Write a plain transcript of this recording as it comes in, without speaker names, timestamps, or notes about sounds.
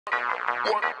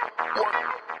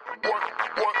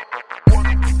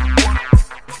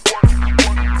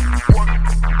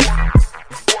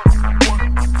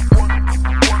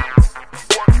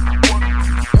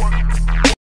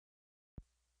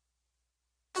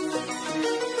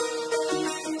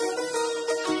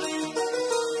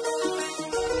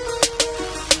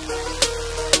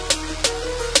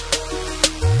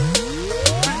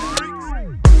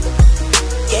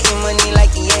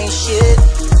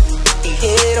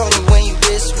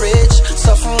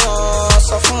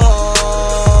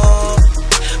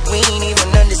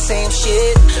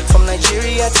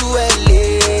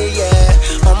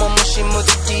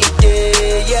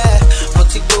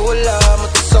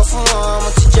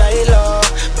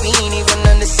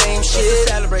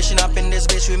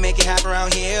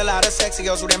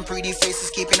With them pretty faces,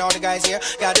 keeping all the guys here.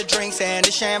 Got the drinks and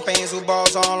the champagnes with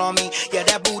balls all on me. Yeah,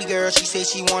 that booty girl, she said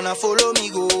she wanna follow me,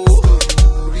 go.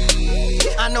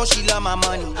 I know she love my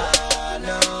money. I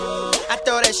know. I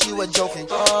thought that she was joking.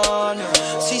 Oh no.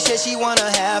 She said she wanna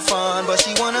have fun, but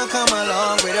she wanna come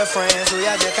along with her friends. So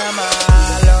yeah, just come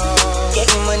along.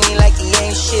 Getting money like he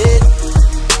ain't shit.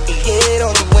 It hit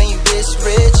only when you this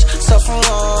rich. Suffer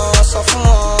on, suffer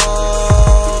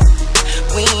on.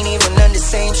 We ain't even done the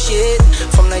same shit.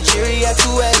 From Nigeria to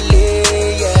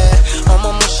LA, yeah. I'm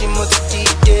a mushi muti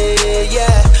dide,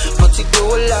 yeah. Muti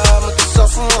gola, muti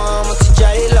sofuma, muti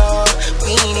jaila.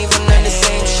 We ain't even done the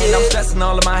same shit. I'm stressing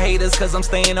all of my haters cause I'm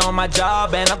staying on my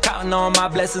job. And I'm counting on my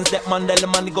blessings that Monday the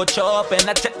money go chop. And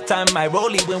I check the time my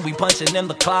rollie when we punching in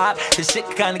the clock. This shit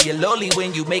kinda get lowly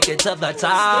when you make it to the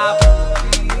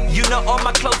top. You know all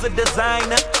my clothes are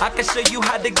designer. I can show you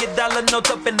how to get dollar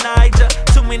notes up in Niger.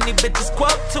 Too many bitches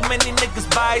quote, too many niggas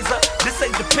buys up. This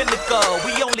ain't the pinnacle,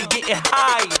 we only getting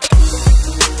high.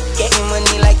 Getting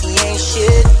money like he ain't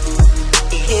shit.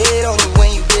 It hit only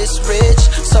when you this rich.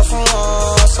 Suffer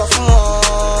on, suffer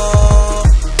on.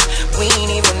 We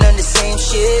ain't even done the same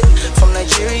shit. From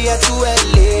Nigeria to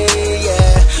LA,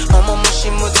 yeah. I'm a mushi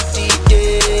muti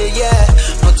dide, yeah.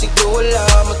 Muti gola,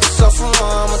 muti suffer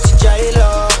on, muti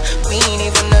jaila. We ain't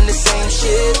even done the same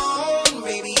shit.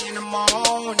 Baby, in the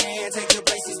morning, take you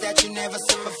places that you never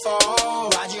seen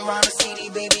before. Ride you around the city,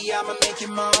 baby, I'ma make you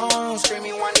moan.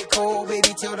 Streaming Wande cold,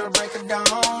 baby, till the break of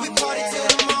dawn. We party till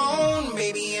the moon,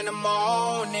 baby, in the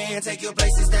morning. Take you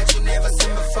places that you never seen